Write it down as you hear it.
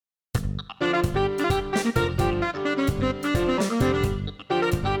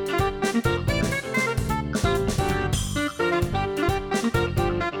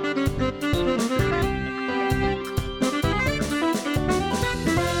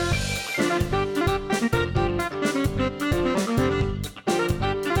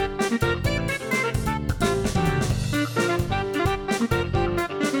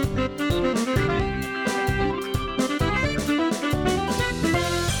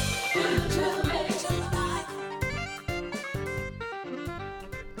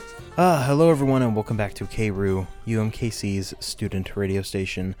Hello everyone and welcome back to KRU, UMKC's student radio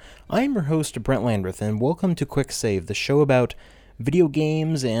station. I am your host, Brent Landreth, and welcome to QuickSave, the show about video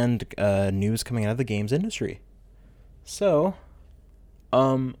games and news coming out of the games industry. So,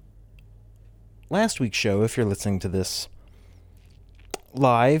 last week's show, if you're listening to this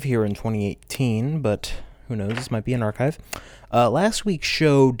live here in 2018, but who knows, this might be an archive. Last week's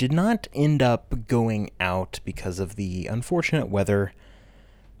show did not end up going out because of the unfortunate weather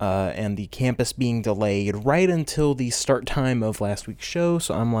and the campus being delayed right until the start time of last week's show.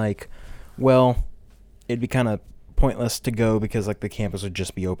 So I'm like, well, it'd be kind of pointless to go because like the campus would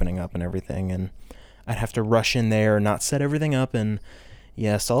just be opening up and everything, and I'd have to rush in there and not set everything up. And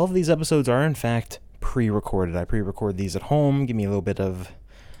yes, all of these episodes are in fact pre-recorded. I pre-record these at home, give me a little bit of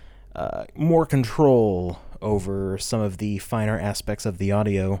more control over some of the finer aspects of the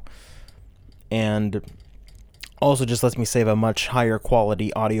audio, and also just lets me save a much higher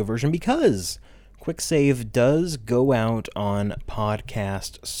quality audio version because QuickSave does go out on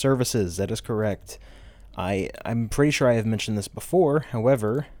podcast services. That is correct. I'm pretty sure I have mentioned this before.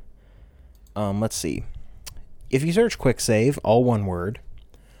 However, let's see. If you search QuickSave, all one word,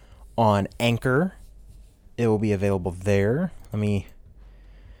 on Anchor, it will be available there.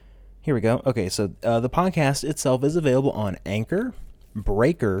 Here we go. Okay, so the podcast itself is available on Anchor,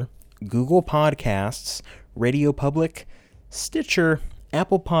 Breaker, Google Podcasts, Radio Public, Stitcher,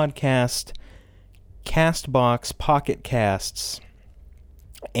 Apple Podcast, Castbox, Pocket Casts,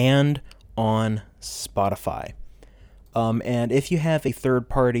 and on Spotify. And if you have a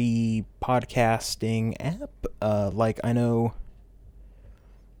third-party podcasting app, like I know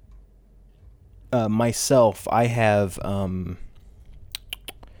myself, I have,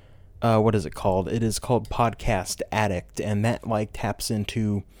 what is it called? It is called Podcast Addict, and that taps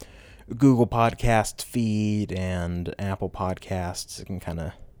into Google Podcast feed and Apple Podcasts. It can kind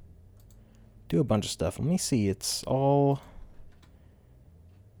of do a bunch of stuff. Let me see. It's all...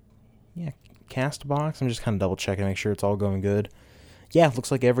 yeah, Castbox. I'm just kind of double checking to make sure it's all going good. Yeah, it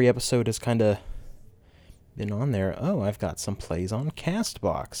looks like every episode has kind of been on there. Oh, I've got some plays on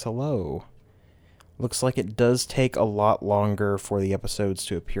Castbox. Hello. Looks like it does take a lot longer for the episodes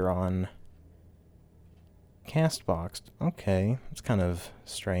to appear on Castbox. Okay, it's kind of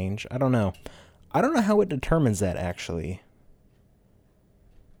strange. I don't know how it determines that, actually.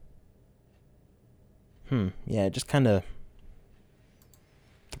 Yeah, it just kind of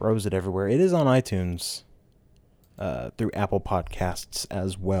throws it everywhere. It is on iTunes, through Apple Podcasts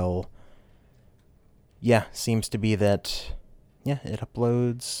as well. Yeah, seems to be that, yeah, it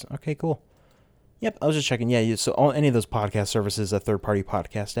uploads. Okay, cool. Yep, I was just checking. Yeah, so any of those podcast services, a third-party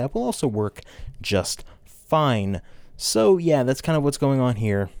podcast app, will also work just fine. So, yeah, that's kind of what's going on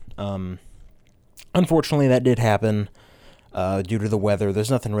here. Unfortunately, that did happen due to the weather.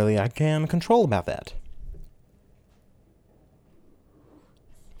 There's nothing really I can control about that.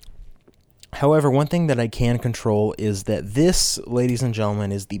 However, one thing that I can control is that this, ladies and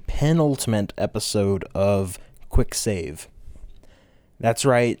gentlemen, is the penultimate episode of QuickSave. That's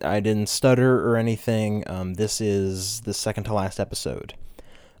right, I didn't stutter or anything. This is the second to last episode.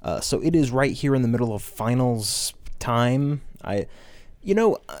 So it is right here in the middle of finals time. A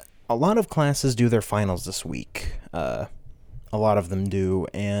lot of classes do their finals this week. A lot of them do,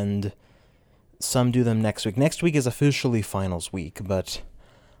 and some do them next week. Next week is officially finals week, but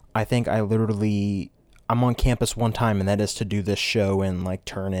I think I'm on campus one time, and that is to do this show and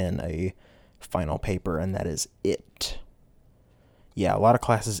turn in a final paper, and that is it. Yeah, a lot of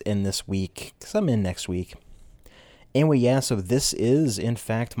classes in this week, some in next week. Anyway, yeah, so this is, in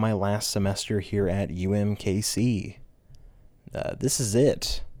fact, my last semester here at UMKC. This is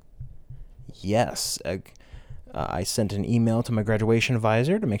it. Yes. I sent an email to my graduation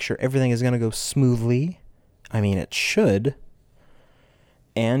advisor to make sure everything is going to go smoothly. I mean, it should.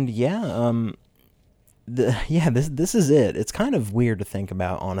 And, yeah, this is it. It's kind of weird to think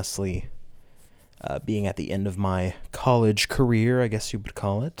about, honestly. Being at the end of my college career, I guess you would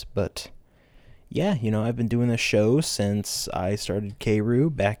call it. But, yeah, I've been doing this show since I started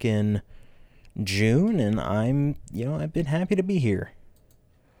KRU back in June, and I've been happy to be here.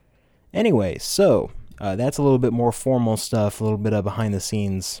 Anyway, so, that's a little bit more formal stuff, a little bit of behind the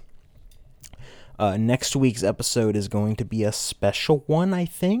scenes. Next week's episode is going to be a special one, I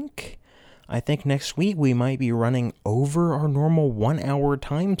think. I think next week we might be running over our normal 1-hour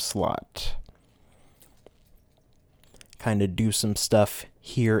time slot. Kind of do some stuff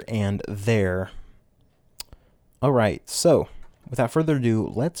here and there. Alright, so, without further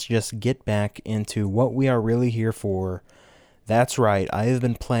ado, let's just get back into what we are really here for. That's right, I have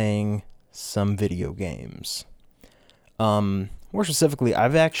been playing some video games. More specifically,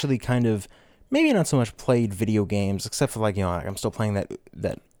 I've actually kind of, maybe not so much played video games, except for like, I'm still playing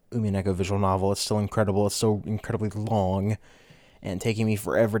that Umineko visual novel. It's still incredible. It's so incredibly long and taking me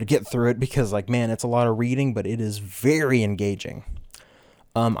forever to get through it because, like, man, it's a lot of reading, but it is very engaging.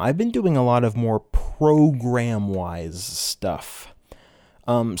 I've been doing a lot of more program-wise stuff.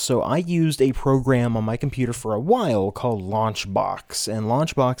 So I used a program on my computer for a while called Launchbox, and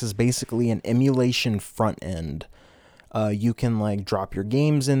Launchbox is basically an emulation front end. You can like drop your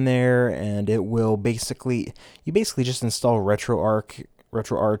games in there, and it will basically just install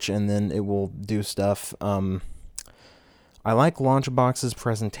RetroArch, and then it will do stuff. I like Launchbox's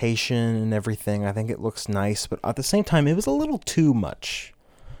presentation and everything. I think it looks nice, but at the same time, it was a little too much.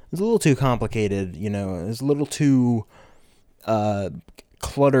 It was a little too complicated, It was a little too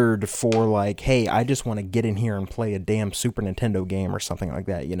cluttered for like, hey, I just want to get in here and play a damn Super Nintendo game or something like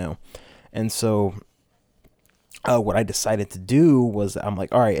that, And so what I decided to do was I'm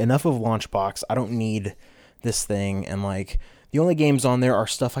like, all right, enough of Launchbox. I don't need this thing. And like, the only games on there are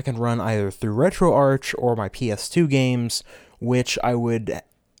stuff I can run either through RetroArch or my PS2 games, which I would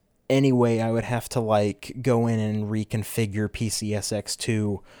have to like go in and reconfigure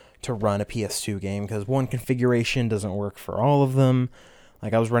PCSX2 to run a PS2 game, because one configuration doesn't work for all of them.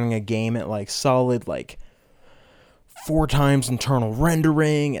 Like, I was running a game at like solid like 4 times internal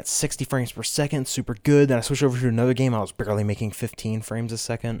rendering at 60 frames per second, super good. Then I switched over to another game, I was barely making 15 frames a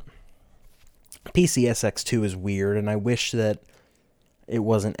second. PCSX2 is weird, and I wish that it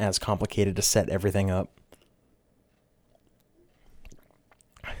wasn't as complicated to set everything up.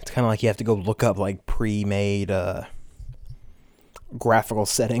 It's kind of like you have to go look up like pre-made graphical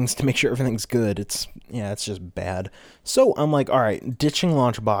settings to make sure everything's good. It's just bad. So I'm like, all right, ditching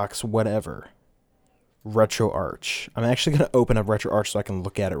Launchbox, whatever. RetroArch. I'm actually going to open up RetroArch so I can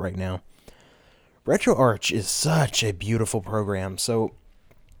look at it right now. RetroArch is such a beautiful program. So,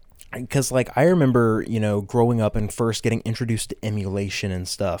 because like I remember, growing up and first getting introduced to emulation and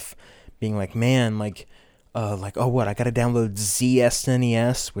stuff, being like, man, oh, what, I got to download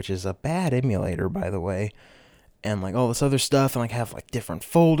ZSNES, which is a bad emulator, by the way, and like all this other stuff, and like have like different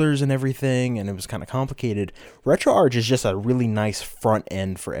folders and everything, and it was kind of complicated. RetroArch is just a really nice front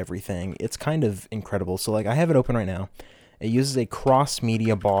end for everything. It's kind of incredible. So like I have it open right now. It uses a cross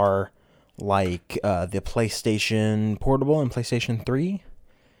media bar like the PlayStation Portable and PlayStation 3.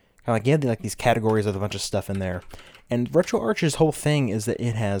 Like you have like these categories with a bunch of stuff in there. And RetroArch's whole thing is that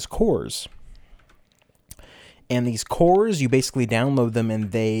it has cores. And these cores, you basically download them,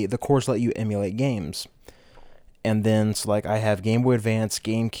 and the cores let you emulate games. And then, so like I have Game Boy Advance,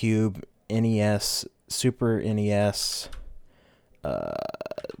 GameCube, NES, Super NES,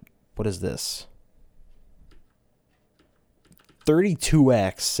 what is this?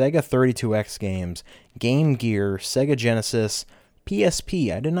 32X, Sega 32X games, Game Gear, Sega Genesis,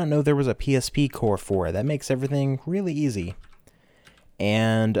 PSP. I did not know there was a PSP core for it. That makes everything really easy.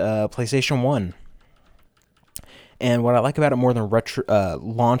 And PlayStation 1. And what I like about it more than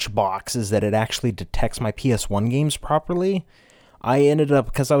Launchbox is that it actually detects my PS1 games properly. I ended up,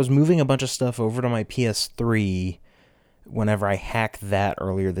 because I was moving a bunch of stuff over to my PS3 whenever I hacked that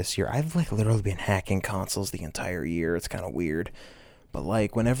earlier this year. I've like literally been hacking consoles the entire year. It's kind of weird. But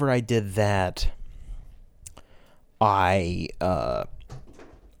like whenever I did that, I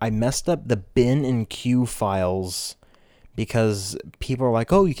messed up the bin and queue files because people are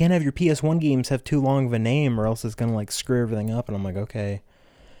like, oh, you can't have your PS1 games have too long of a name or else it's going to like screw everything up. And I'm like, okay.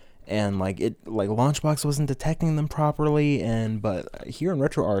 And like Launchbox wasn't detecting them properly. But here in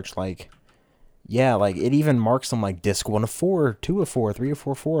RetroArch, like, yeah, like it even marks them like disc 1 of 4, 2 of 4, 3 of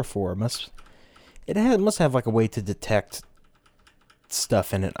 4, 4 of 4. Must have like a way to detect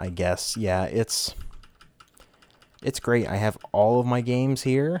stuff in it, I guess. Yeah, it's great. I have all of my games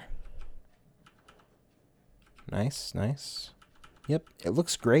here. Nice. Yep, it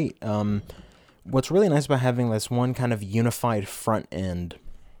looks great. What's really nice about having this one kind of unified front end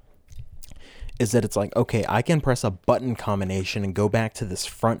is that it's like, okay, I can press a button combination and go back to this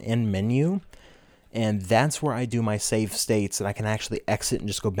front end menu, and that's where I do my save states, and I can actually exit and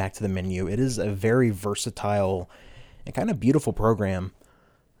just go back to the menu. It is a very versatile and kind of beautiful program.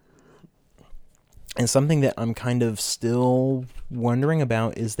 And something that I'm kind of still wondering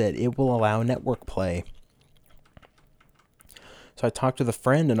about is that it will allow network play. So I talked to the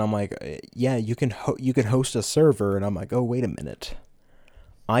friend, and I'm like, yeah, you can host a server. And I'm like, oh, wait a minute.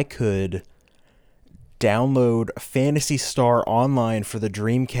 I could download Phantasy Star Online for the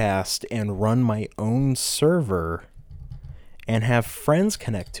Dreamcast and run my own server and have friends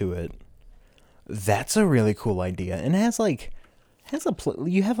connect to it. That's a really cool idea. And it has like has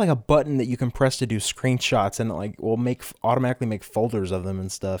you have like a button that you can press to do screenshots, and it like will automatically make folders of them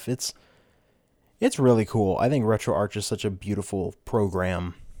and stuff. It's really cool. I think RetroArch is such a beautiful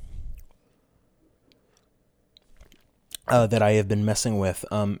program that I have been messing with.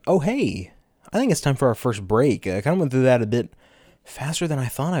 Oh hey, I think it's time for our first break. I kind of went through that a bit faster than I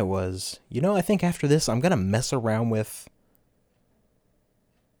thought I was. I think after this I'm gonna mess around with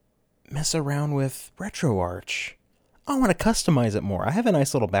RetroArch. I want to customize it more. I have a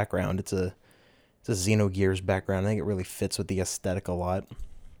nice little background. It's a Xenogears background. I think it really fits with the aesthetic a lot.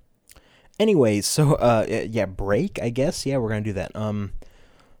 Anyway, so yeah, break, I guess. Yeah, we're gonna do that.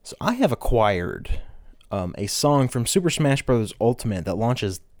 So I have acquired a song from Super Smash Bros. Ultimate that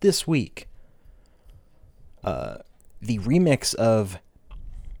launches this week. The remix of,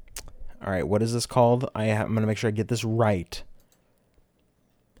 all right, what is this called? I'm gonna make sure I get this right.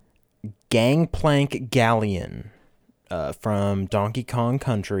 Gangplank Galleon from Donkey Kong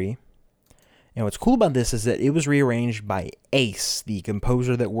Country. And what's cool about this is that it was rearranged by Ace, the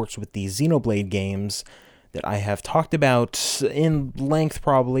composer that works with the Xenoblade games that I have talked about in length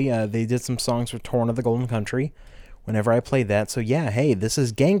probably. They did some songs for Torn of the Golden Country whenever I played that. So yeah, hey, this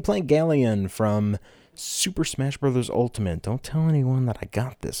is Gangplank Galleon from Super Smash Bros. Ultimate. Don't tell anyone that I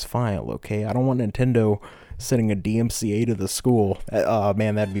got this file, okay? I don't want Nintendo sending a DMCA to the school. Oh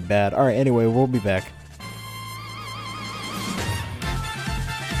man, that'd be bad. Alright, anyway, we'll be back.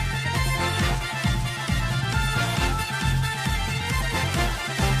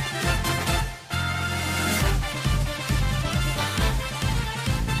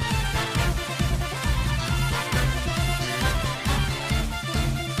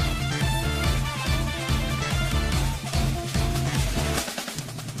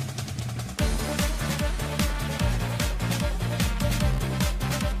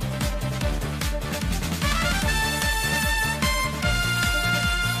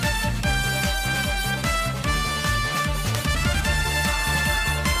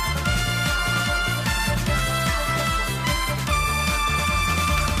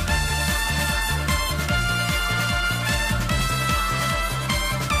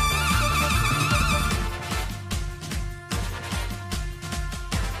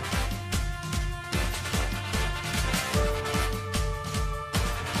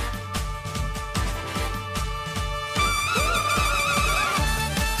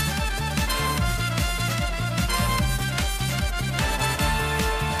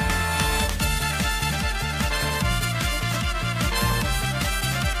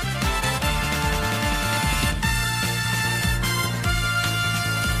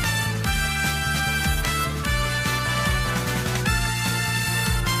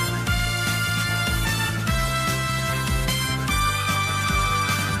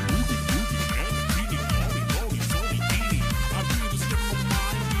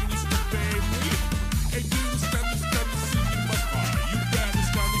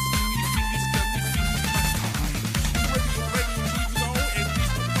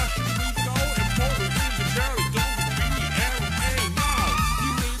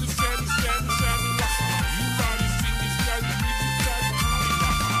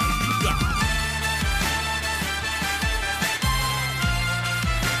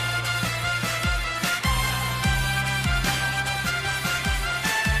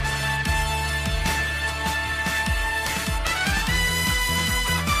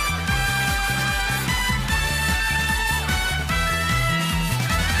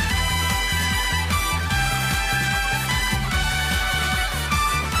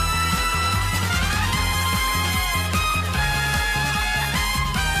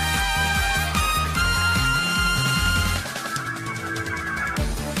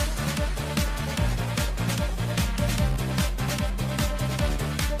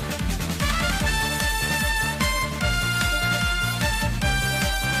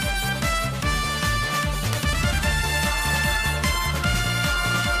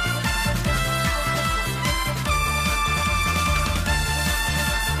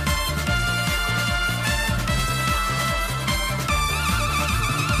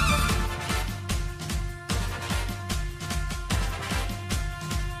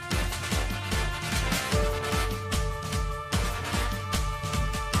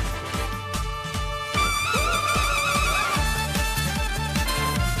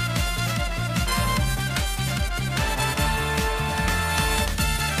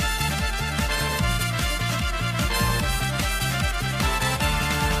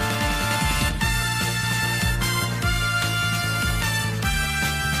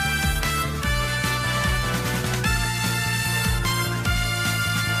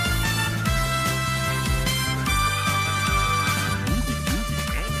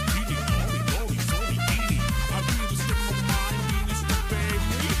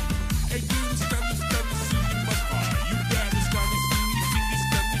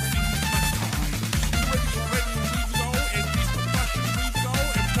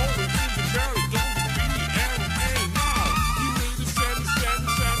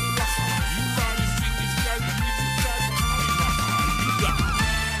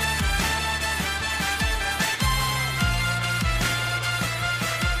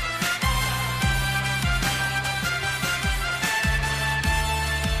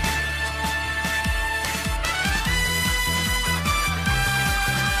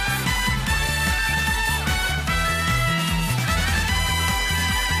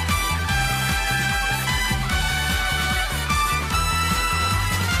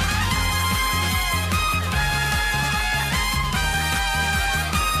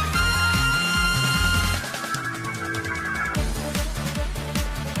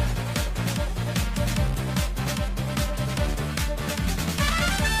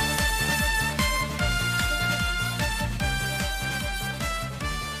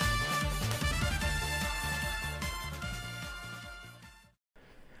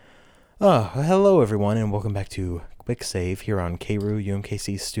 Hello everyone, and welcome back to QuickSave here on KRU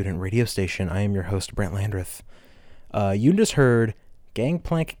UMKC's student radio station. I am your host, Brent Landreth. You just heard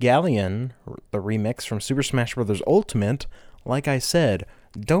Gangplank Galleon, the remix from Super Smash Bros. Ultimate. Like I said,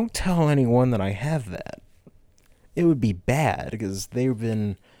 don't tell anyone that I have that. It would be bad, because they've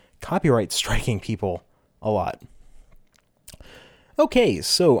been copyright striking people a lot. Okay,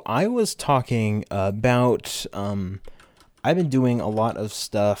 so I was talking about, I've been doing a lot of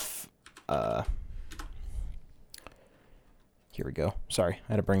stuff. Here we go. Sorry,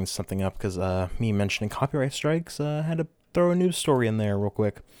 I had to bring something up because me mentioning copyright strikes, I had to throw a news story in there real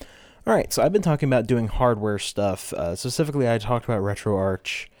quick. Alright, so I've been talking about doing hardware stuff. Specifically, I talked about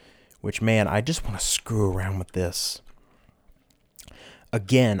RetroArch, which, man, I just want to screw around with this.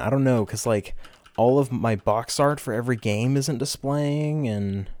 Again, I don't know, because, like, all of my box art for every game isn't displaying,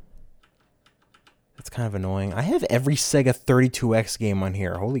 and it's kind of annoying. I have every Sega 32X game on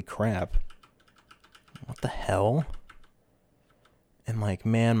here. Holy crap. What the hell? And, like,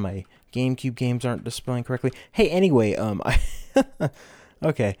 man, my GameCube games aren't displaying correctly. Hey, anyway,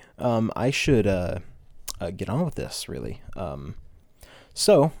 okay, I should, get on with this, really. Kind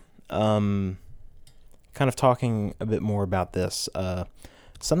of talking a bit more about this,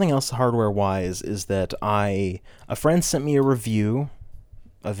 something else hardware-wise is that a friend sent me a video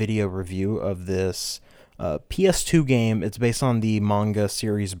review of this PS2 game. It's based on the manga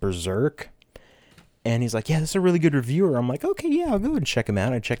series Berserk. And he's like, yeah, this is a really good reviewer. I'm like, okay, yeah, I'll go and check him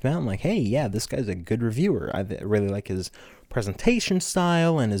out. I checked him out. I'm like, hey, yeah, this guy's a good reviewer. I really like his presentation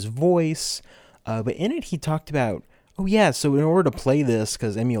style and his voice. But in it, he talked about, oh, yeah, so in order to play this,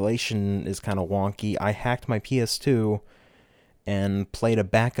 because emulation is kind of wonky, I hacked my PS2 and played a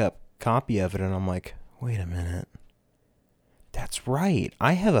backup copy of it. And I'm like, wait a minute. That's right.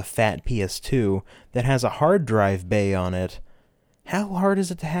 I have a fat PS2 that has a hard drive bay on it. How hard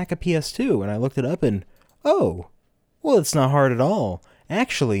is it to hack a PS2? And I looked it up and, oh, well, it's not hard at all.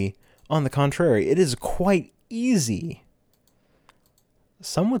 Actually, on the contrary, it is quite easy.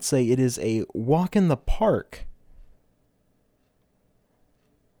 Some would say it is a walk in the park.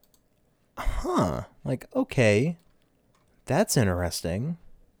 Huh. Like, okay. That's interesting.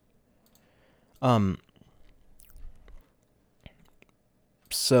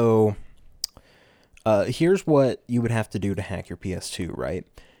 So, here's what you would have to do to hack your PS2, right?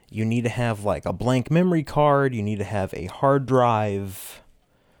 You need to have, like, a blank memory card. You need to have a hard drive,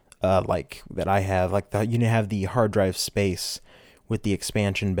 like that I have. Like, you need to have the hard drive space with the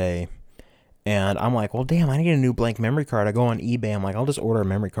expansion bay. And I'm like, well, damn, I need a new blank memory card. I go on eBay. I'm like, I'll just order a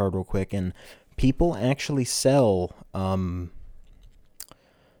memory card real quick. And people actually sell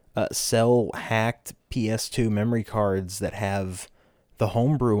hacked PS2 memory cards that have the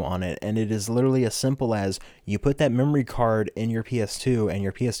homebrew on it, and it is literally as simple as you put that memory card in your PS2 and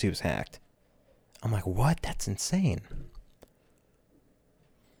your PS2 is hacked. I'm like, what? That's insane.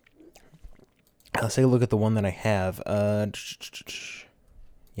 Let's take a look at the one that I have. Yeah,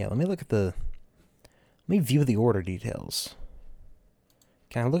 let me view the order details.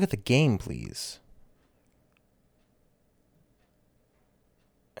 Can I look at the game, please?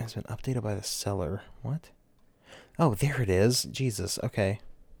 It has been updated by the seller. What? Oh, there it is. Jesus, okay.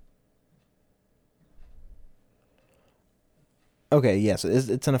 Okay, yes,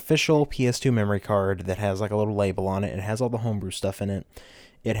 it's an official PS2 memory card that has, like, a little label on it. It has all the homebrew stuff in it.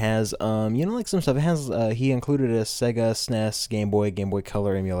 It has, like, some stuff. It has, he included a Sega, SNES, Game Boy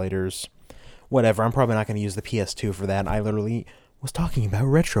Color emulators. Whatever, I'm probably not going to use the PS2 for that. I literally was talking about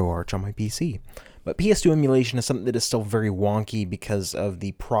RetroArch on my PC. But PS2 emulation is something that is still very wonky because of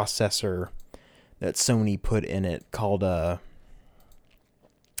the processor that Sony put in it called,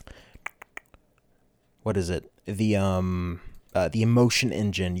 what is it? The Emotion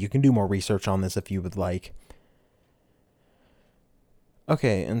Engine. You can do more research on this if you would like.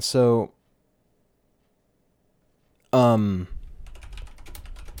 Okay, and so, yeah,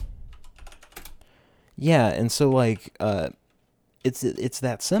 and so, like, it's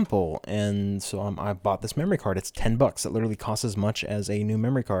that simple, and so I bought this memory card. It's $10. It literally costs as much as a new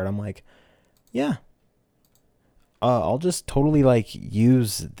memory card. I'm like, yeah, I'll just totally, like,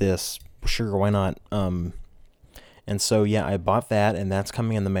 use this. Sure, why not? And so, yeah, I bought that, and that's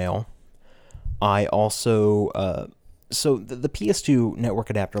coming in the mail. I also, so the PS2 network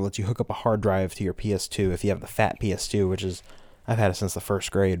adapter lets you hook up a hard drive to your PS2 if you have the fat PS2, which is, I've had it since the first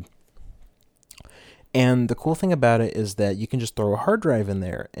grade. And the cool thing about it is that you can just throw a hard drive in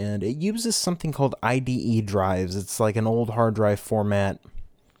there, and it uses something called IDE drives. It's like an old hard drive format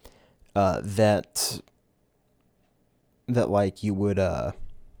that like you would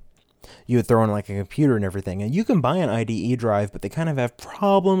you would throw in like a computer and everything. And you can buy an IDE drive, but they kind of have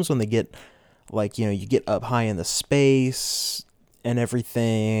problems when they get like, you get up high in the space and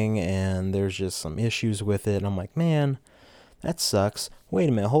everything, and there's just some issues with it. And I'm like, man, that sucks. Wait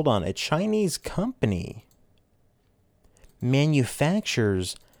a minute, hold on. A Chinese company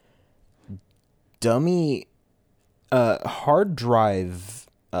manufactures dummy hard drive,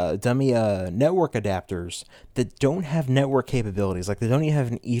 dummy network adapters that don't have network capabilities. Like, they don't even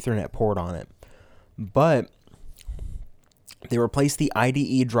have an Ethernet port on it. But they replaced the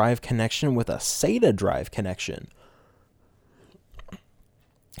IDE drive connection with a SATA drive connection.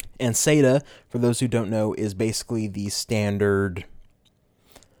 And SATA, for those who don't know, is basically the standard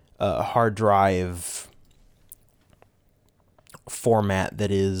hard drive format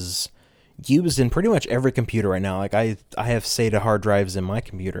that is used in pretty much every computer right now. Like, I have SATA hard drives in my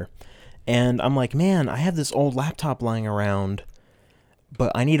computer. And I'm like, man, I have this old laptop lying around,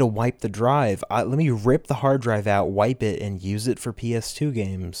 but I need to wipe the drive. Let me rip the hard drive out, wipe it, and use it for PS2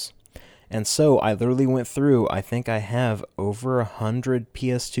 games. And so I literally went through, I think I have over 100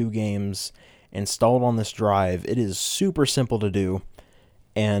 PS2 games installed on this drive. It is super simple to do,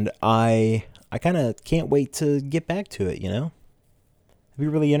 and I kind of can't wait to get back to it, It'll be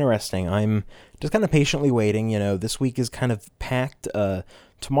really interesting. I'm just kind of patiently waiting, This week is kind of packed.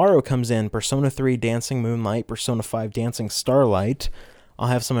 Tomorrow comes in Persona 3 Dancing Moonlight, Persona 5 Dancing Starlight. I'll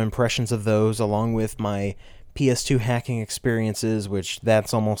have some impressions of those along with my PS2 hacking experiences, which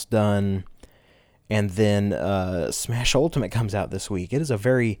that's almost done. And then Smash Ultimate comes out this week. It is a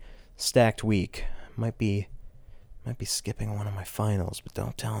very stacked week. Might be skipping one of my finals, but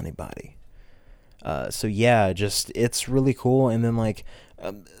don't tell anybody. So yeah, just it's really cool. And then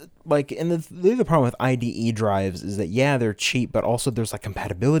and the other problem with IDE drives is that yeah, they're cheap, but also there's like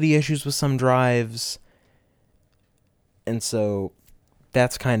compatibility issues with some drives, and so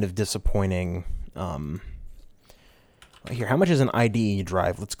that's kind of disappointing. Here, how much is an IDE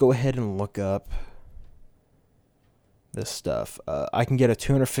drive? Let's go ahead and look up this stuff. I can get a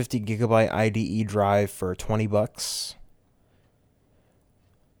 250 gigabyte IDE drive for $20.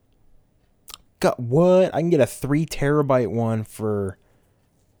 God, what? I can get a 3 terabyte one for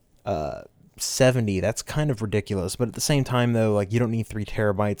 $70. That's kind of ridiculous. But at the same time, though, like, you don't need 3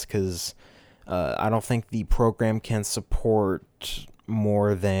 terabytes because I don't think the program can support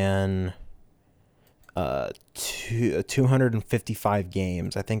more than 255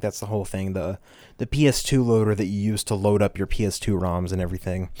 games. I think that's the whole thing. The PS2 loader that you use to load up your PS2 ROMs and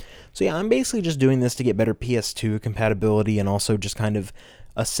everything. So yeah, I'm basically just doing this to get better PS2 compatibility and also just kind of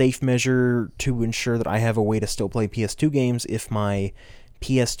a safe measure to ensure that I have a way to still play PS2 games if my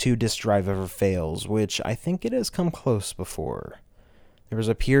PS2 disk drive ever fails, which I think it has come close before. There was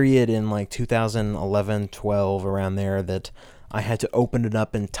a period in like 2011, 12 around there that I had to open it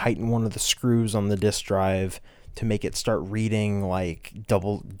up and tighten one of the screws on the disk drive to make it start reading like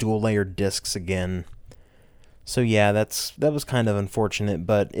dual layered discs again. So yeah, that was kind of unfortunate,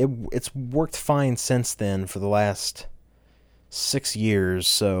 but it's worked fine since then for the last 6 years,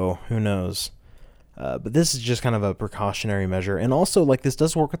 so who knows. But this is just kind of a precautionary measure. And also, like, this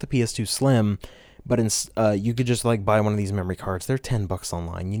does work with the PS2 Slim, but you could just like buy one of these memory cards. They're $10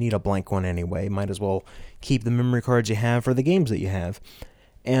 online. You need a blank one anyway. Might as well keep the memory cards you have for the games that you have.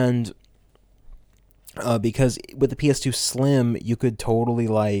 And because with the PS2 Slim, you could totally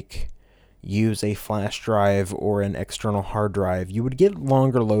like use a flash drive or an external hard drive. You would get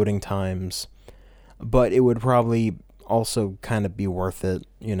longer loading times, but it would probably also kind of be worth it,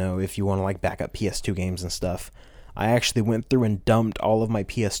 if you want to like back up PS2 games and stuff. I actually went through and dumped all of my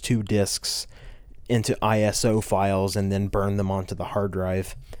PS2 discs into ISO files and then burned them onto the hard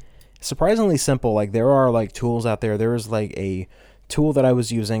drive. Surprisingly simple. Like, there are like tools out there. There is like a tool that I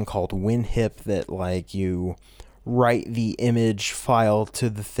was using called WinHip that like you write the image file to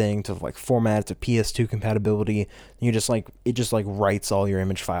the thing to like format it to PS2 compatibility. It just writes all your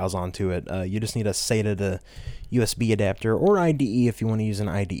image files onto it. You just need a SATA to USB adapter or IDE if you want to use an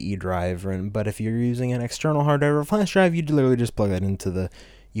IDE drive. But if you're using an external hard drive or flash drive, you literally just plug that into the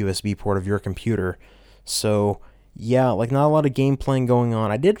USB port of your computer. So yeah, like, not a lot of game playing going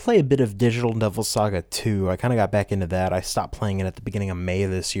on. I did play a bit of Digital Devil Saga 2. I kind of got back into that. I stopped playing it at the beginning of May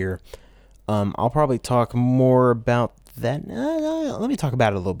this year. I'll probably talk more about that. Let me talk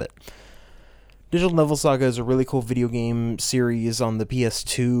about it a little bit. Digital Devil Saga is a really cool video game series on the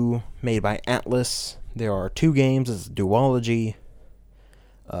PS2 made by Atlas. There are 2 games. It's a duology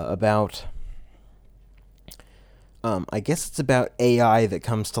about... I guess it's about AI that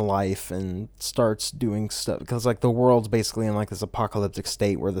comes to life and starts doing stuff, because like the world's basically in like this apocalyptic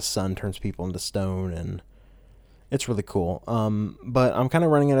state where the sun turns people into stone, It's really cool. But I'm kind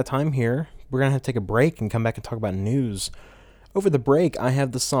of running out of time here. We're going to have to take a break and come back and talk about news. Over the break, I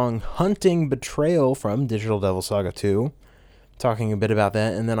have the song Hunting Betrayal from Digital Devil Saga 2, talking a bit about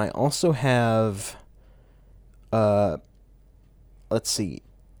that. And then I also have, let's see,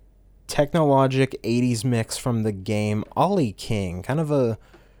 Technologic 80s mix from the game Ollie King. Kind of a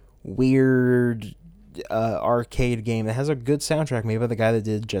weird arcade game that has a good soundtrack made by the guy that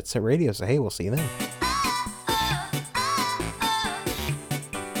did Jet Set Radio. So hey, we'll see you then.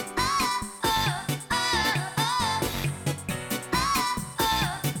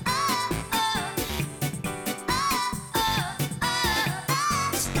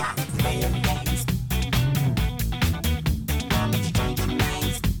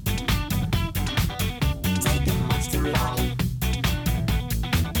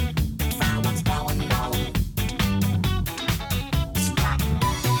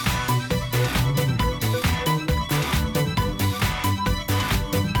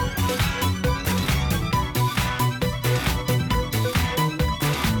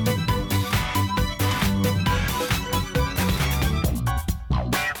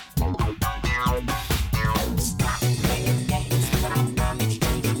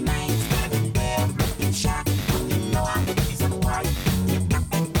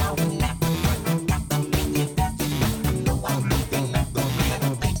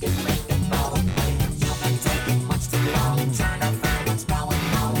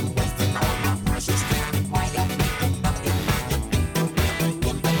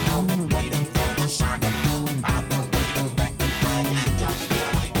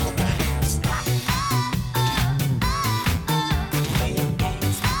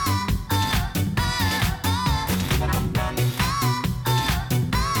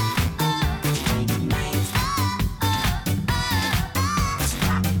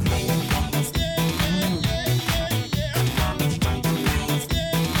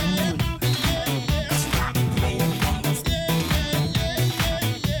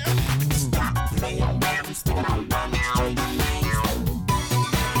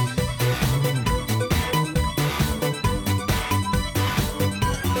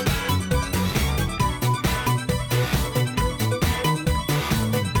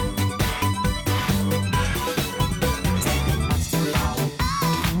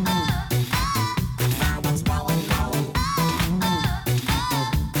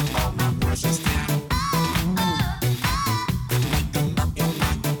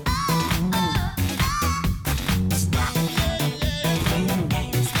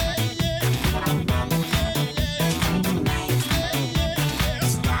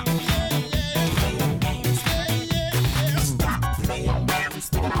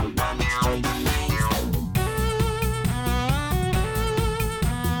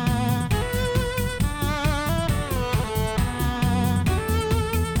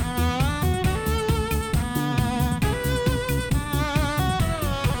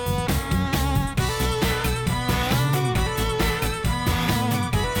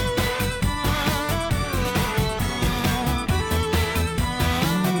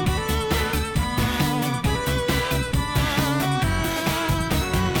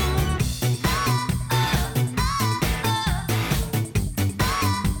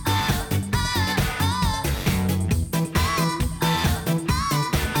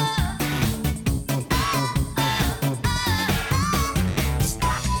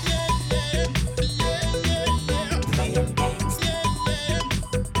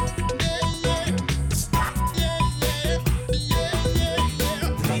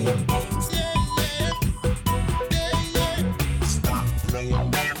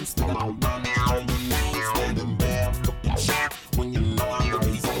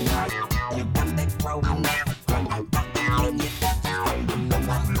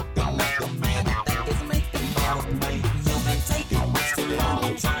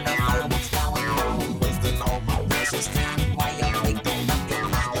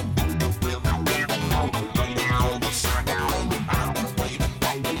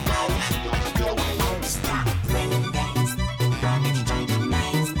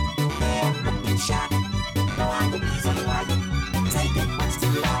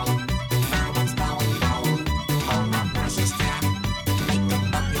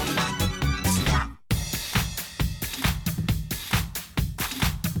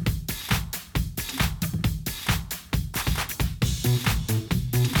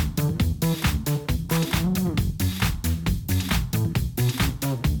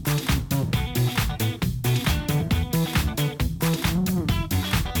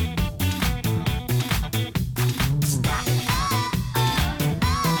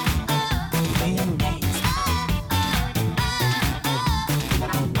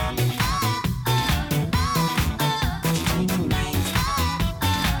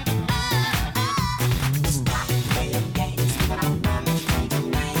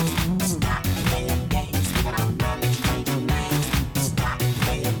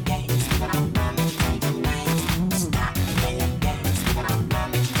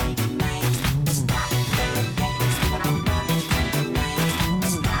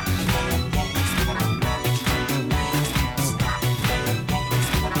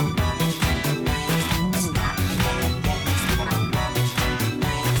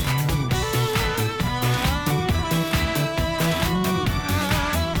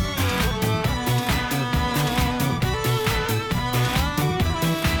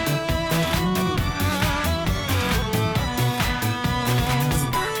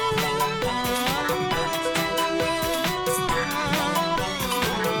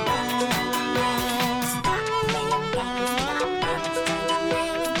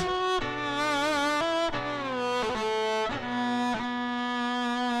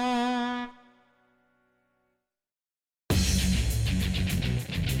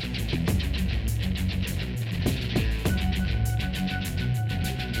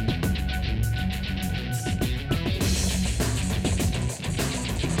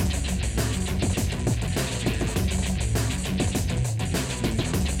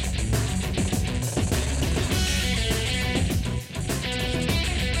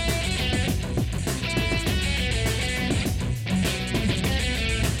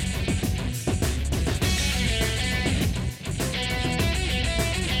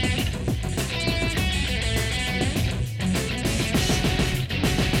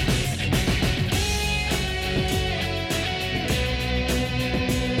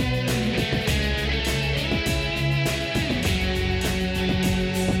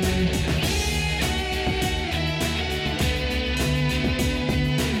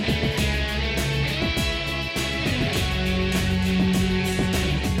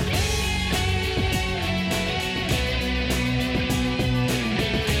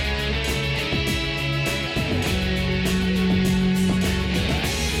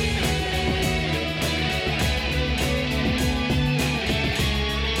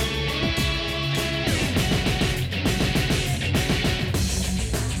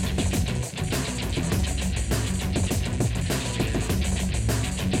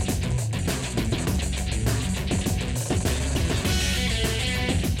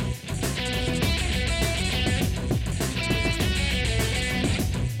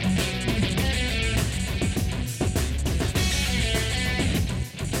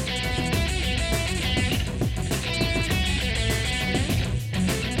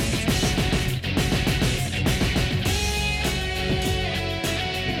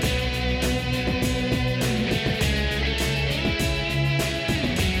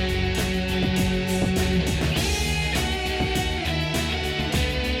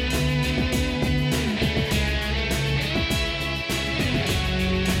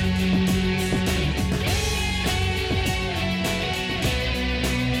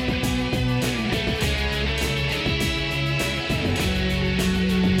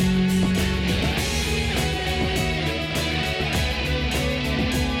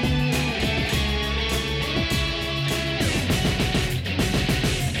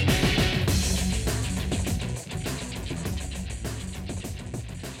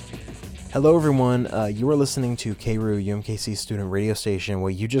 Hello, everyone. You are listening to KRU UMKC student radio station.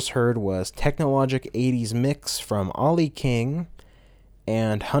 What you just heard was Technologic 80s Mix from Ollie King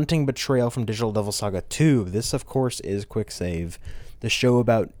and Hunting Betrayal from Digital Devil Saga 2. This, of course, is QuickSave, the show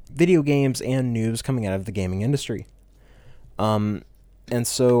about video games and news coming out of the gaming industry. And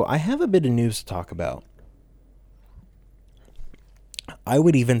so I have a bit of news to talk about. I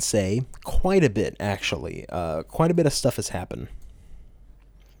would even say quite a bit, actually. Quite a bit of stuff has happened.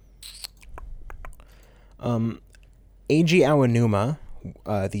 Eiji Aonuma,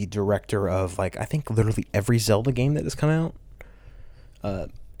 the director of, I think literally every Zelda game that has come out,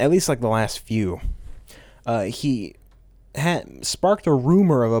 at least the last few, he had sparked a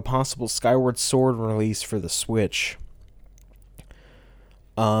rumor of a possible Skyward Sword release for the Switch.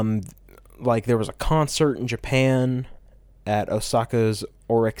 There was a concert in Japan at Osaka's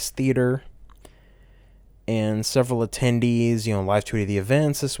Oryx Theater, and several attendees, live tweeted the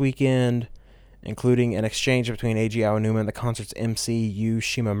events this weekend, including an exchange between Eiji Aonuma and the concert's MC Yu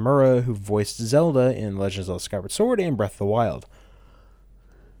Shimamura, who voiced Zelda in Legend of Zelda Skyward Sword and Breath of the Wild.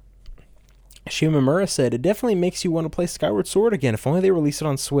 Shimamura said, "It definitely makes you want to play Skyward Sword again, if only they release it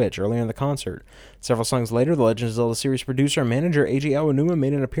on Switch," earlier in the concert. Several songs later, the Legend of Zelda series producer and manager Eiji Aonuma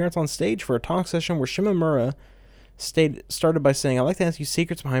made an appearance on stage for a talk session where Shimamura started by saying, "I'd like to ask you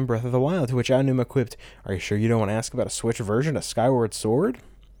secrets behind Breath of the Wild," to which Aonuma quipped, "Are you sure you don't want to ask about a Switch version of Skyward Sword?"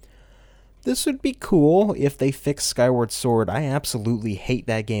 This would be cool if they fix Skyward Sword. I absolutely hate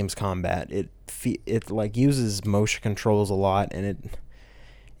that game's combat. It uses motion controls a lot, and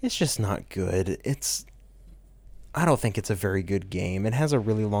it's just not good. I don't think it's a very good game. It has a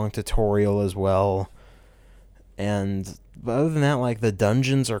really long tutorial as well. But other than that, the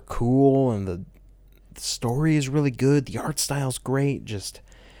dungeons are cool, and the story is really good. The art style's great. Just,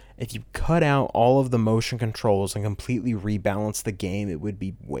 if you cut out all of the motion controls and completely rebalance the game, it would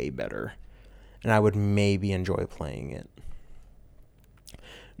be way better. And I would maybe enjoy playing it.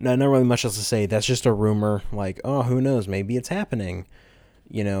 No, not really much else to say. That's just a rumor. Who knows? Maybe it's happening.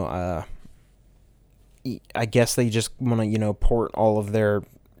 I guess they just want to, port all of their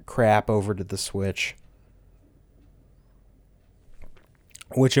crap over to the Switch.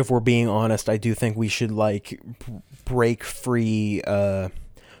 Which, if we're being honest, I do think we should, break free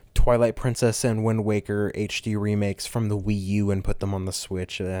Twilight Princess and Wind Waker HD remakes from the Wii U and put them on the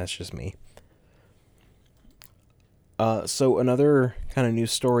Switch. That's just me. So another kind of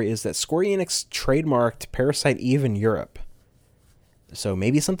news story is that Square Enix trademarked Parasite Eve in Europe. So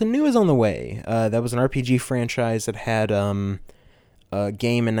maybe something new is on the way. That was an RPG franchise that had a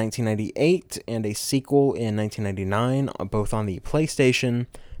game in 1998 and a sequel in 1999, both on the PlayStation.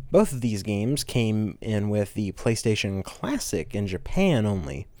 Both of these games came in with the PlayStation Classic in Japan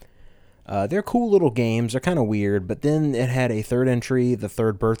only. They're cool little games. They're kind of weird, but then it had a third entry, The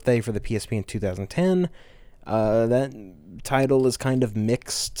Third Birthday, for the PSP in 2010. That title is kind of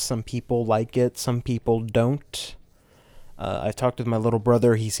mixed. Some people like it, some people don't. I've talked with my little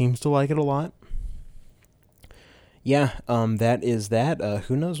brother. He seems to like it a lot. Yeah, that is that.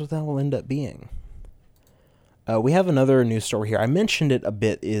 Who knows what that will end up being. We have another news story here. I mentioned it a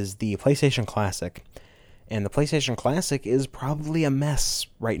bit, is the PlayStation Classic. And the PlayStation Classic is probably a mess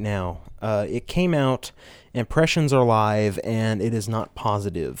right now. It came out, impressions are live, and it is not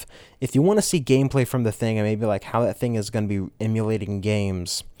positive. If you want to see gameplay from the thing and maybe how that thing is going to be emulating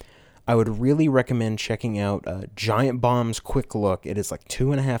games, I would really recommend checking out Giant Bomb's Quick Look. It is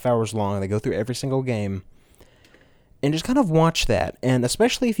 2.5 hours long. They go through every single game. And just kind of watch that. And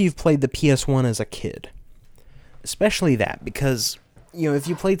especially if you've played the PS1 as a kid. Especially that, because, if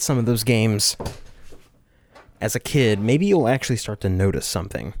you played some of those games as a kid, maybe you'll actually start to notice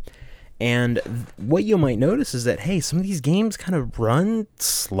something. And what you might notice is that, hey, some of these games kind of run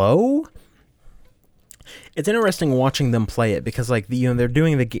slow. It's interesting watching them play it because, they're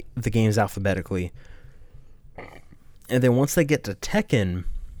doing the games alphabetically. And then once they get to Tekken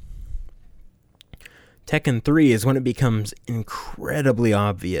 3 is when it becomes incredibly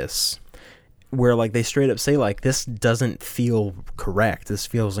obvious. Where, they straight up say, this doesn't feel correct. This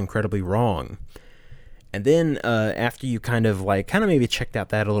feels incredibly wrong. And then after you kind of maybe checked out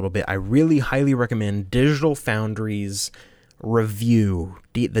that a little bit, I really highly recommend Digital Foundry's review,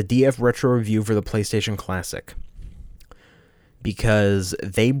 the DF Retro review for the PlayStation Classic. Because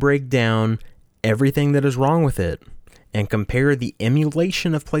they break down everything that is wrong with it and compare the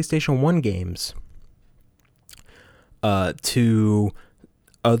emulation of PlayStation 1 games to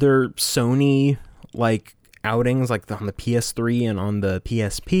other Sony outings on the PS3 and on the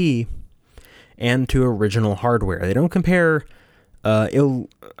PSP, and to original hardware. They don't compare no,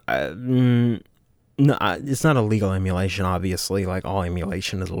 it's not illegal emulation, obviously. All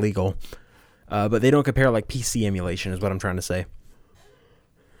emulation is illegal. But they don't compare like PC emulation is what I'm trying to say.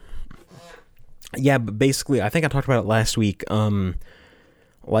 Yeah, but basically, I think I talked about it last week.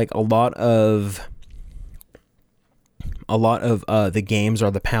 Like a lot of the games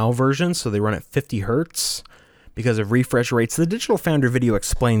are the PAL version, so they run at 50 hertz because of refresh rates. The Digital Foundry video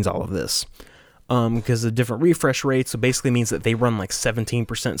explains all of this. Because of different refresh rates, so basically means that they run like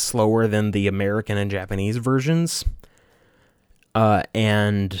 17% slower than the American and Japanese versions.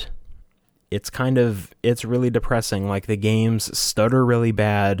 And it's really depressing. Like, the games stutter really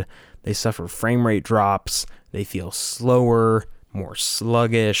bad, they suffer frame rate drops, they feel slower, more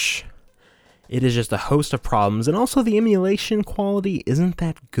sluggish. It is just a host of problems, and also the emulation quality isn't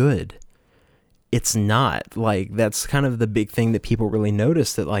that good. It's not. Like, that's kind of the big thing that people really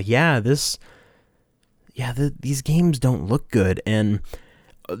notice, that like, these games don't look good. And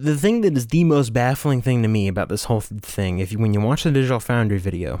the thing that is the most baffling thing to me about this whole thing, when you watch the Digital Foundry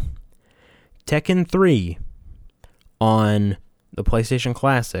video, Tekken 3 on the PlayStation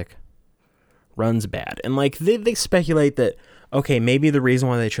Classic runs bad. And like, they speculate that, okay, maybe the reason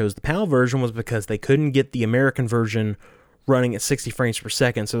why they chose the PAL version was because they couldn't get the American version running at 60 frames per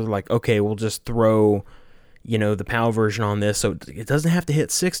second, so they're like, okay, we'll just throw, the PAL version on this, so it doesn't have to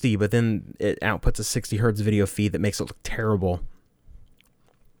hit 60, but then it outputs a 60 hertz video feed that makes it look terrible.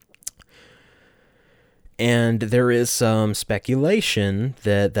 And there is some speculation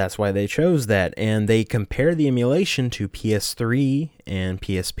that that's why they chose that, and they compare the emulation to PS3 and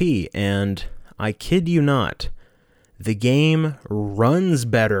PSP, and I kid you not, the game runs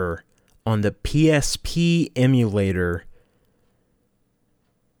better on the PSP emulator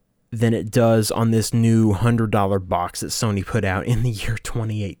than it does on this new $100 box that Sony put out in the year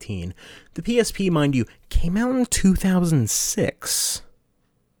 2018. The PSP, mind you, came out in 2006.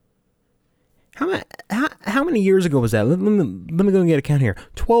 How many years ago was that? Let me go and get a count here.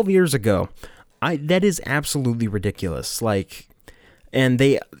 12 years ago. That is absolutely ridiculous. Like, and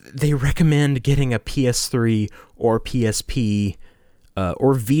they recommend getting a PS3 or PSP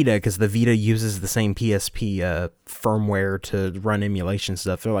or Vita, because the Vita uses the same PSP firmware to run emulation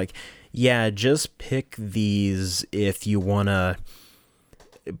stuff. They're like, yeah, just pick these if you want to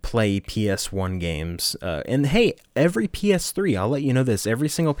play PS1 games. And hey, every PS3, I'll let you know this, every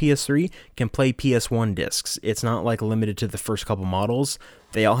single PS3 can play PS1 discs. It's not like limited to the first couple models.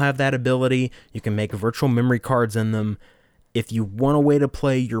 They all have that ability. You can make virtual memory cards in them. If you want a way to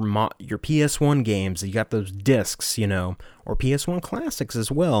play your PS1 games, you got those discs, or PS1 classics as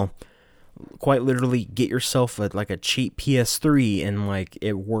well. Quite literally, get yourself a cheap PS3, and like,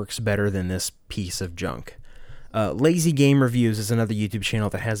 it works better than this piece of junk. Lazy Game Reviews is another YouTube channel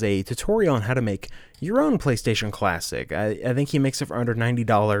that has a tutorial on how to make your own PlayStation Classic. I think he makes it for under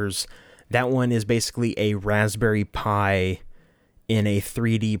 $90. That one is basically a Raspberry Pi in a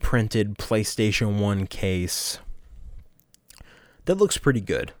 3D printed PlayStation 1 case. That looks pretty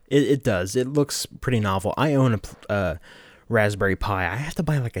good. It does. It looks pretty novel. I own a Raspberry Pi. I have to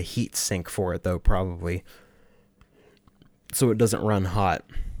buy like a heat sink for it, though, probably, so it doesn't run hot.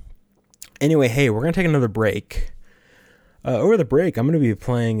 Anyway, hey, we're going to take another break. Over the break, I'm going to be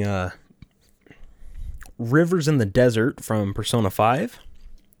playing Rivers in the Desert from Persona 5.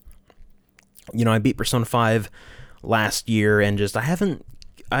 I beat Persona 5 last year, and just,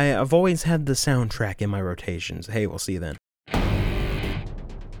 I've always had the soundtrack in my rotations. Hey, we'll see you then.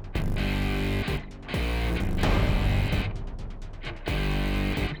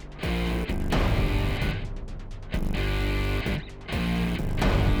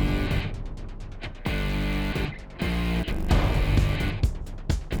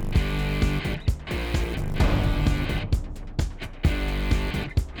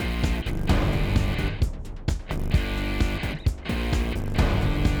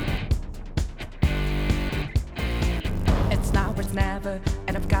 Never,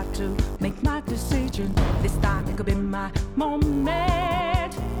 and I've got to make my decision. This time it could be my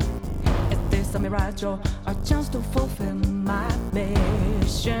moment. Is this a mirage or a chance to fulfill my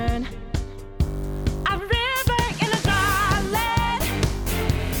mission? A river in a dry land,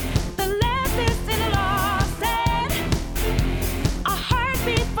 the left is in a lost land, a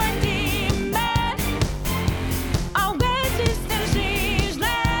heartbeat for a demon, a wages in a change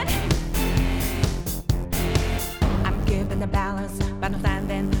land. I'm given the balance, but I'm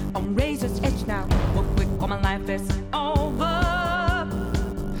standing on razor's edge now. Real quick, all my life is over.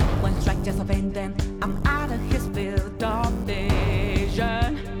 One strike just a pain, then I'm out of his field of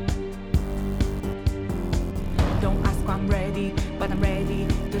vision. Don't ask why I'm ready, but I'm ready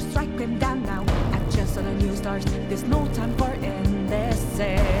to strike him down now. I just saw the new stars, there's no time for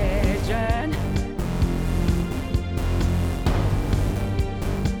indecision.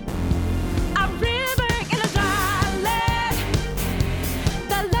 A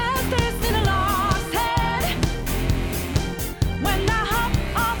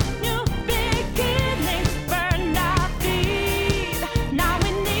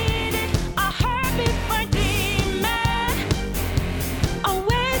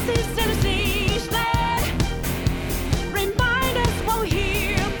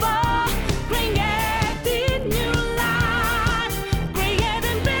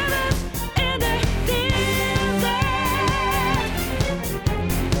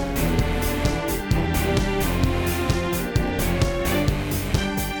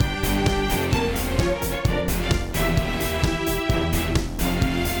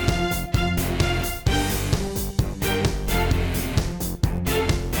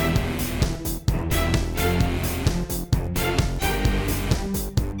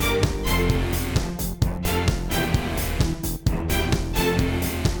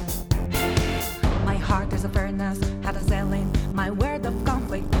awareness, how to selling my word of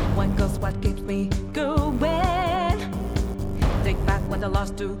conflict. One goes what keeps me going. Take back what I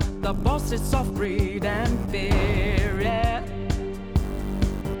lost to the bosses of greed and fear. Yeah.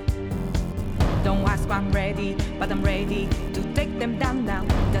 Don't ask if I'm ready, but I'm ready to take them down now.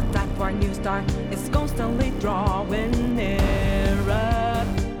 The time for a new start is constantly drawing nearer.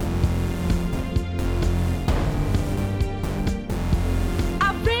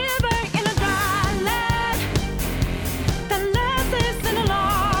 A river in a dry land, the lessons in a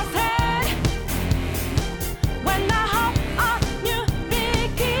lost head. When the hope of new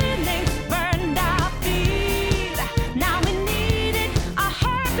beginnings burned our feet, now we needed a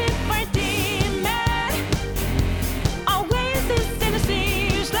heartbeat for demon. Oasis in a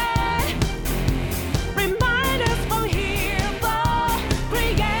siege land, remind us we're here for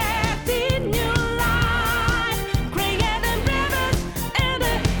creating new life, creating rivers in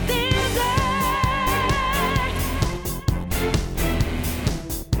the desert.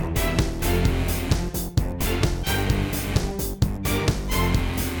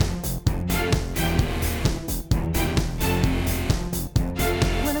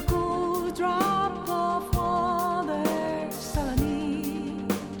 When a cool drop of water's all I need,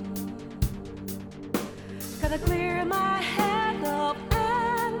 gotta clear my head of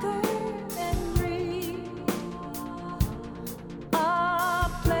anger and greed. A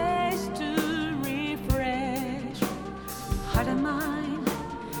place to refresh heart and mind.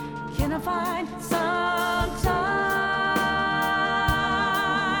 Can I find some time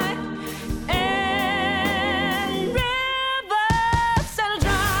and rivers and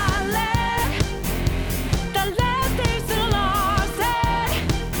dry land? The last days are lost head.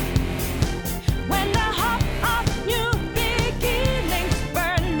 When the hope of new beginnings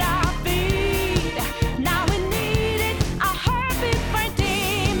burned our feet, now we needed a heartbeat for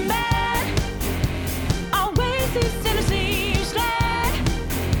demon. Oasis in a siege land,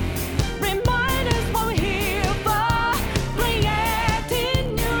 remind us what we're here for,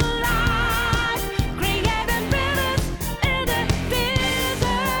 creating new life, creating rivers in the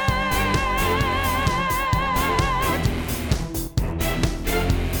desert.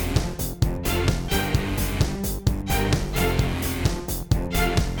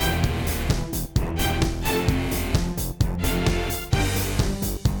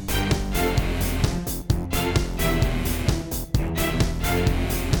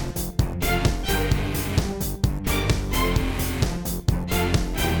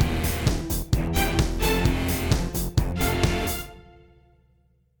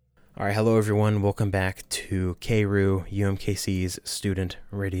 All right, hello everyone. Welcome back to KRU, UMKC's student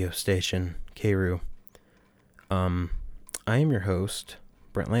radio station, KRU. I am your host,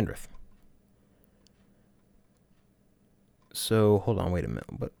 Brent Landreth. So, hold on, wait a minute.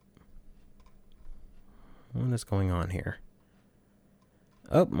 What is going on here?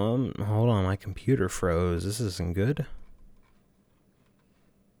 Oh, hold on, my computer froze. This isn't good.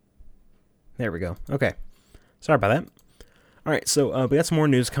 There we go. Okay. Sorry about that. All right, so we got some more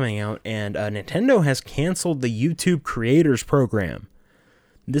news coming out, and Nintendo has canceled the YouTube Creators Program.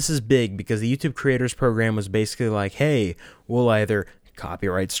 This is big because the YouTube Creators Program was basically like, hey, we'll either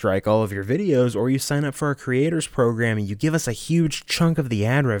copyright strike all of your videos, or you sign up for our Creators Program and you give us a huge chunk of the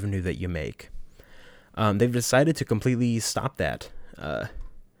ad revenue that you make. They've decided to completely stop that.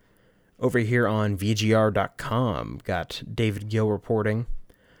 Over here on VGR.com, got David Gill reporting.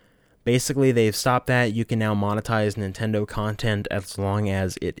 Basically, they've stopped that. You can now monetize Nintendo content as long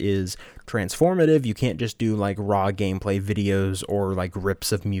as it is transformative. You can't just do like raw gameplay videos or like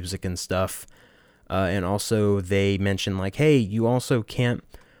rips of music and stuff. And also, they mentioned like, hey, you also can't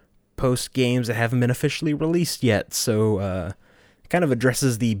post games that haven't been officially released yet. So, kind of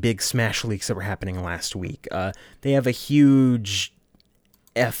addresses the big Smash leaks that were happening last week. They have a huge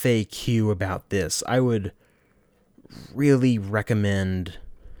FAQ about this. I would really recommend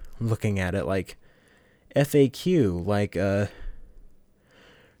looking at it. Like, FAQ, like, do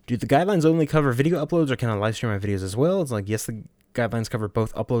the guidelines only cover video uploads, or can I live stream my videos as well? It's like, yes, the guidelines cover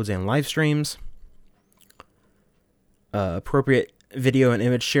both uploads and live streams. Appropriate video and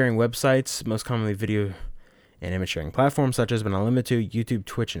image sharing websites, most commonly video and image sharing platforms such as, but not limited to, YouTube,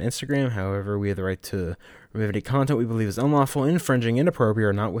 Twitch, and Instagram. However, we have the right to remove any content we believe is unlawful, infringing, inappropriate,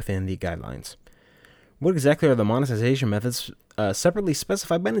 or not within the guidelines. What exactly are the monetization methods separately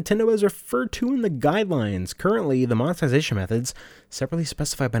specified by Nintendo as referred to in the guidelines? Currently, the monetization methods separately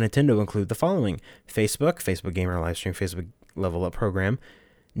specified by Nintendo include the following: Facebook Gamer Livestream, Facebook Level Up Program,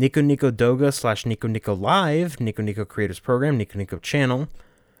 Nico Nico Doga / Nico Nico Live, Nico Nico Creators Program, Nico Nico Channel,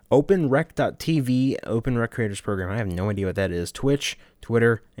 OpenRec.tv, Open Rec Creators Program. I have no idea what that is. Twitch,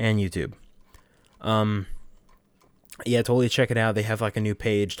 Twitter, and YouTube. Yeah, totally check it out. They have like a new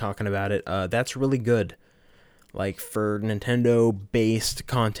page talking about it. That's really good. Like for Nintendo-based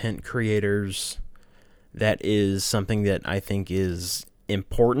content creators, that is something that I think is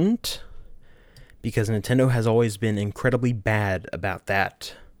important because Nintendo has always been incredibly bad about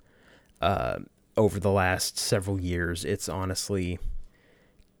that over the last several years. It's honestly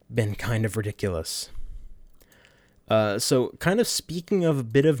been kind of ridiculous. So kind of speaking of a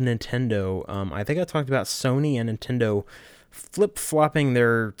bit of Nintendo, I think I talked about Sony and Nintendo flip-flopping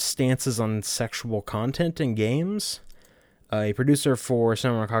their stances on sexual content in games. A producer for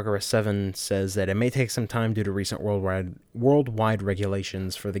Samurai Kagura 7 says that it may take some time due to recent worldwide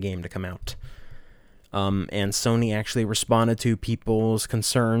regulations for the game to come out. And Sony actually responded to people's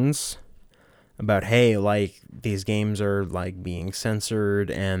concerns about, hey, like, these games are, like, being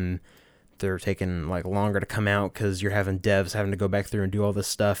censored and they're taking, like, longer to come out because you're having devs having to go back through and do all this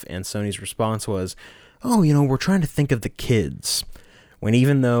stuff. And Sony's response was, oh, we're trying to think of the kids. When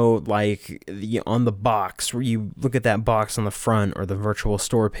even though, like, on the box, where you look at that box on the front or the virtual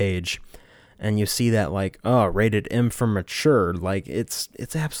store page, and you see that, like, oh, rated M for mature, like, it's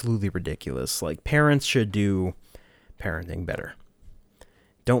absolutely ridiculous. Like, parents should do parenting better.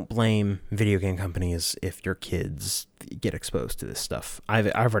 Don't blame video game companies if your kids get exposed to this stuff. I've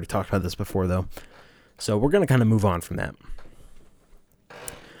already talked about this before, though. So we're going to kind of move on from that.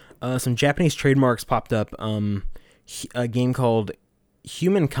 Some Japanese trademarks popped up. A game called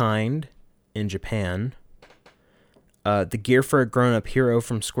Humankind in Japan. The gear for a grown-up hero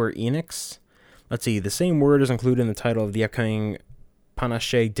from Square Enix. Let's see, the same word is included in the title of the upcoming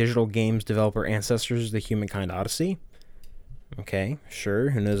Panache digital games developer Ancestors, The Humankind Odyssey. Okay,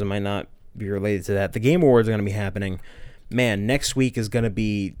 sure, who knows, it might not be related to that. The Game Awards are going to be happening. Man, next week is going to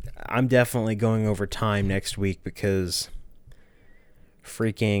be... I'm definitely going over time next week because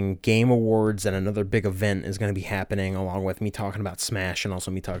freaking Game Awards and another big event is going to be happening along with me talking about Smash and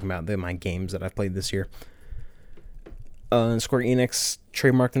also me talking about my games that I've played this year. Square Enix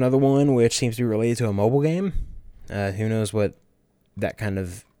trademarked another one, which seems to be related to a mobile game. Who knows what that kind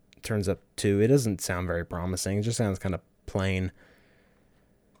of turns up to. It doesn't sound very promising. It just sounds kind of plain.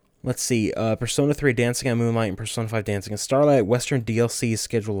 Let's see. Persona 3 Dancing on Moonlight and Persona 5 Dancing on Starlight. Western DLC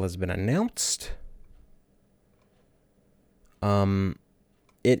schedule has been announced. It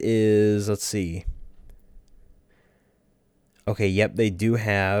is, let's see. Okay, yep, they do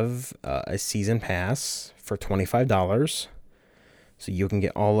have a season pass for $25. So you can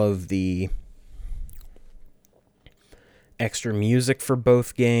get all of the extra music for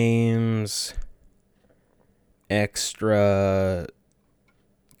both games, extra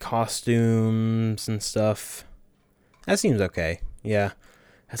costumes and stuff. That seems okay. Yeah.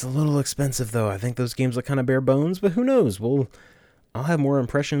 That's a little expensive though. I think those games look kind of bare bones, but who knows? I'll have more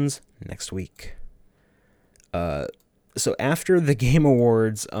impressions next week. So after the Game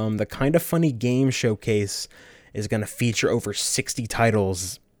Awards, the Kind of Funny Game Showcase is going to feature over 60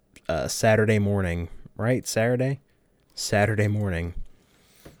 titles Saturday morning. Right? Saturday morning.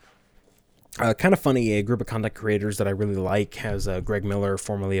 Kind of Funny, a group of content creators that I really like, has Greg Miller,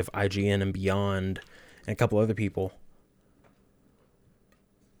 formerly of IGN and Beyond, and a couple other people,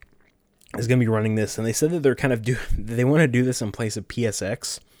 is going to be running this. And they said that they're kind of they want to do this in place of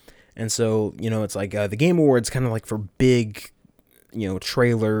PSX. And so, it's like the Game Awards kind of like for big,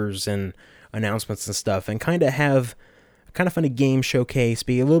 trailers and announcements and stuff, and kind of have a Kind of Funny Game Showcase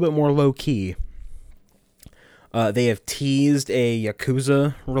be a little bit more low-key. They have teased a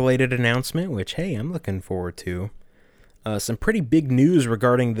Yakuza-related announcement, which, hey, I'm looking forward to. Some pretty big news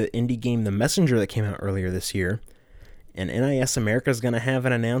regarding the indie game The Messenger that came out earlier this year. And NIS America is going to have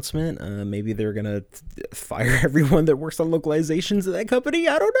an announcement. Maybe they're going to fire everyone that works on localizations at that company.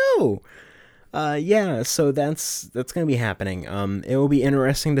 I don't know. Yeah, so that's going to be happening. It will be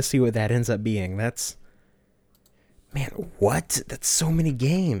interesting to see what that ends up being. Man, what? That's so many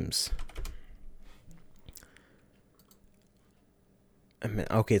games.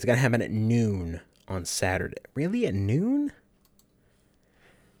 Okay, it's going to happen at noon on Saturday. Really? At noon?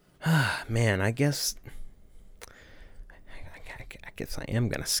 Man, I guess I am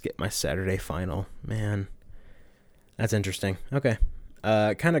going to skip my Saturday final. Man, that's interesting. Okay.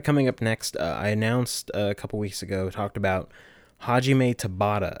 Kind of coming up next, I announced a couple weeks ago, talked about Hajime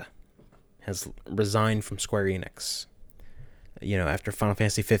Tabata has resigned from Square Enix. After Final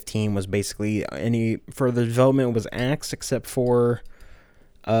Fantasy 15 was basically any further development was axed except for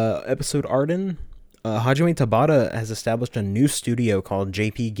episode Arden. Hajime Tabata has established a new studio called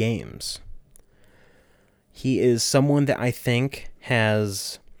JP Games. He is someone that I think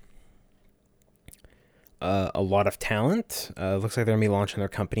has a lot of talent. Looks like they're going to be launching their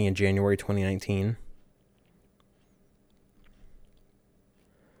company in January 2019.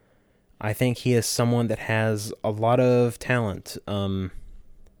 I think he is someone that has a lot of talent.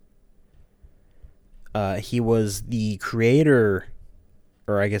 He was the creator,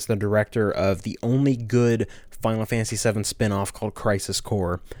 or I guess the director, of the only good Final Fantasy VII spin-off called Crisis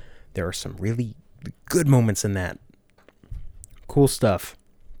Core. There are some really good moments in that. Cool stuff.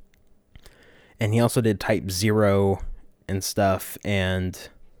 And he also did Type 0 and stuff, and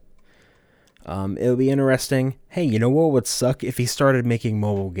it'll be interesting. Hey, you know what would suck? If he started making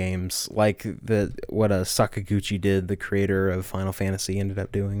mobile games, like what Sakaguchi did, the creator of Final Fantasy, ended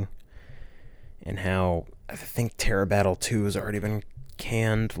up doing. And how, I think Terra Battle 2 has already been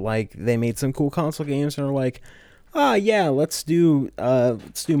canned. Like, they made some cool console games, and are like, yeah, let's do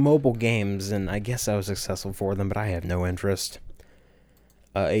mobile games, and I guess I was successful for them, but I have no interest.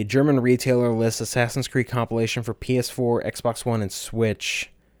 A German retailer lists Assassin's Creed compilation for PS4, Xbox One, and Switch.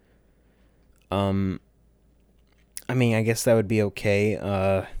 I mean, I guess that would be okay.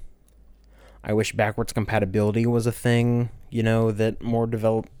 I wish backwards compatibility was a thing, that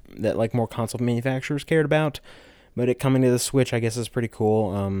more console manufacturers cared about. But it coming to the Switch, I guess, is pretty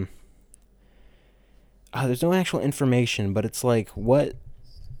cool. There's no actual information, but it's like, what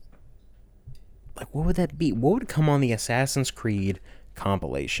would that be? What would come on the Assassin's Creed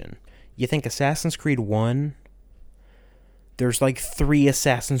compilation? You think Assassin's Creed 1? There's 3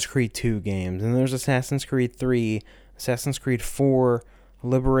 Assassin's Creed 2 games, and there's Assassin's Creed 3, Assassin's Creed 4,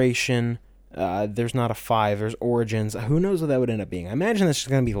 Liberation. There's not a 5. There's Origins. Who knows what that would end up being? I imagine this is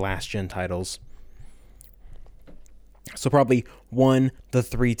going to be last-gen titles. So probably 1, the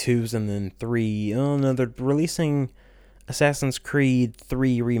 3 2s, and then 3. Oh no, they're releasing Assassin's Creed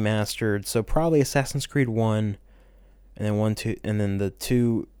 3 remastered. So probably Assassin's Creed 1, and then 1, 2, and then the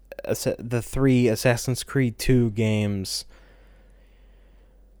 3 Assassin's Creed 2 games.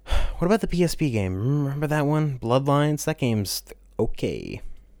 What about the PSP game? Remember that one? Bloodlines? That game's okay.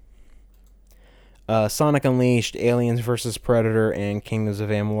 Sonic Unleashed, Aliens vs. Predator, and Kingdoms of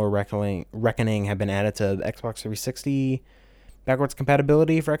Amalur Reckoning have been added to Xbox 360 backwards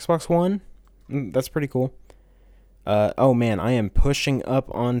compatibility for Xbox One. That's pretty cool. Oh man, I am pushing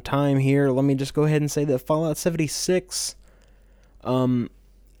up on time here. Let me just go ahead and say that Fallout 76, the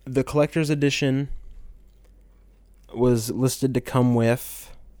collector's edition, was listed to come with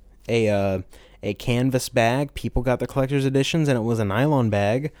a canvas bag. People got the collector's editions, and it was a nylon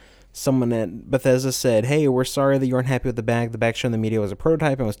bag. Someone at Bethesda said, hey, we're sorry that you weren't happy with the bag. The bag shown in the media was a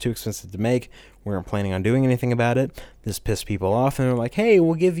prototype and was too expensive to make. We weren't planning on doing anything about it. This pissed people off, and they're like, hey,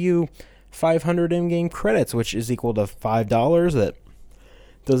 we'll give you 500 in-game credits, which is equal to $5. That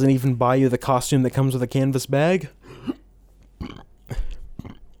doesn't even buy you the costume that comes with a canvas bag.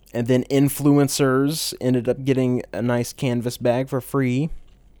 And then influencers ended up getting a nice canvas bag for free,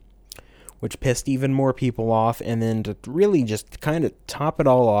 which pissed even more people off. And then to really just kind of top it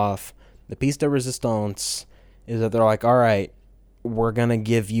all off, the piece de resistance is that they're like, all right, we're going to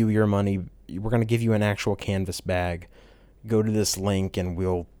give you your money. We're going to give you an actual canvas bag. Go to this link and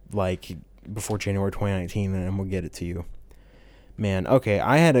we'll, before January 2019, and we'll get it to you. Man, okay,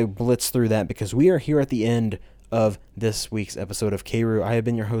 I had to blitz through that because we are here at the end of this week's episode of K-Roo. I have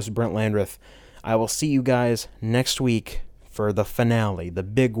been your host, Brent Landreth. I will see you guys next week for the finale, the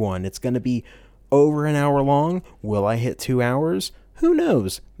big one. It's going to be over an hour long. Will I hit 2 hours? Who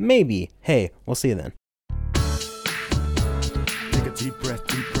knows? Maybe. Hey, we'll see you then. Take a deep breath,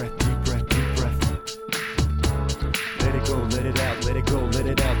 deep breath, deep breath, deep breath. Let it go, let it out, let it go, let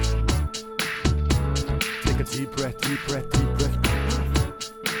it out. Take a deep breath, deep breath, deep breath.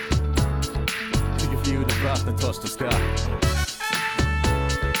 Till you feel the frost and touch the sky.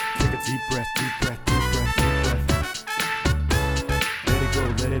 Take a deep breath, deep breath, deep breath, deep breath. Let it go,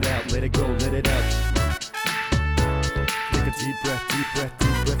 let it out, let it go, let it out. Take a deep breath, deep breath,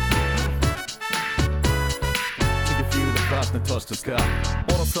 deep breath. Till you feel the frost and touch the sky.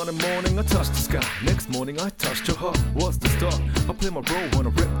 On a sunny morning, I touch the sky. Next morning, I touched your heart. What's the start? I play my role when I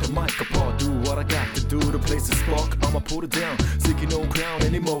rip the mic apart. Do what I got to do to place a spark. I'ma pull it down, seeking no crown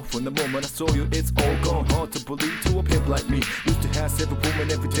anymore. From the moment I saw you, it's all gone. Hard to believe to a pimp like me. Used to have 7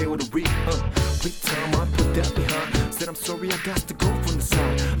 women every day of the week. Quick time, I put that behind. Said I'm sorry, I got to go from the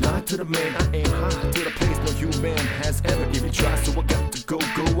side. Lied to the man, I aim high to the place no human has ever even tried. So I got to go,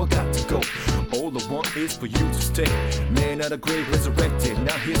 I got to go. All I want is for you to stay. Man out of grave resurrected,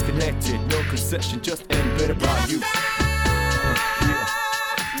 now he's connected. No concession, just embedded by you. Yeah.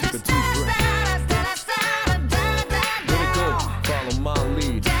 Take a deep breath. Let it go, follow my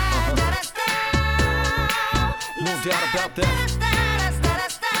lead. No doubt about that.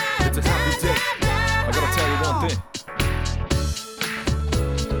 It's a happy day. I gotta tell you one thing.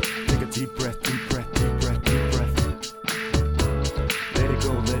 Take a deep breath, deep breath, deep breath, deep breath. Let it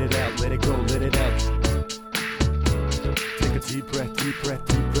go, let it out, let it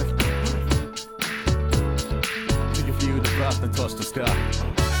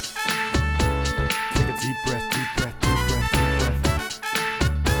deep breath, deep breath, deep breath, deep breath.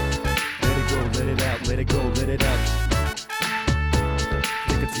 Let it go, let it out, let it go, let it out.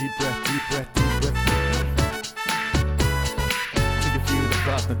 Take a deep breath, deep breath, deep breath. Till you feel the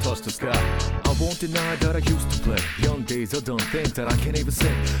clouds and touch the sky. I won't deny that I used to play. Young days I've done things that I can't even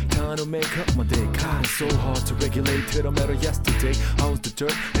say. Trying to make up my day. God, it's so hard to regulate. Till I met her yesterday. I was the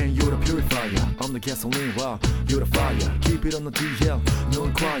dirt and you're the purifier. I'm the gasoline while you're the fire. Keep it on the DL, no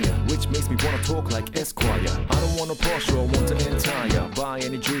inquire. Which makes me wanna talk like Esquire. I don't want a Porsche, I want an entire. Buy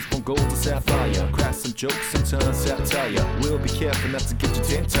any juice from gold to sapphire. Crack some jokes and turn satire. We'll be careful not to get you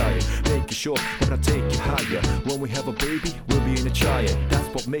damn tired. Making sure that I take you higher. When we have a baby, we'll be in a child. That's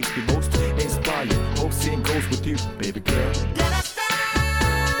what makes me most inspired. Hope seeing goes with you, baby girl.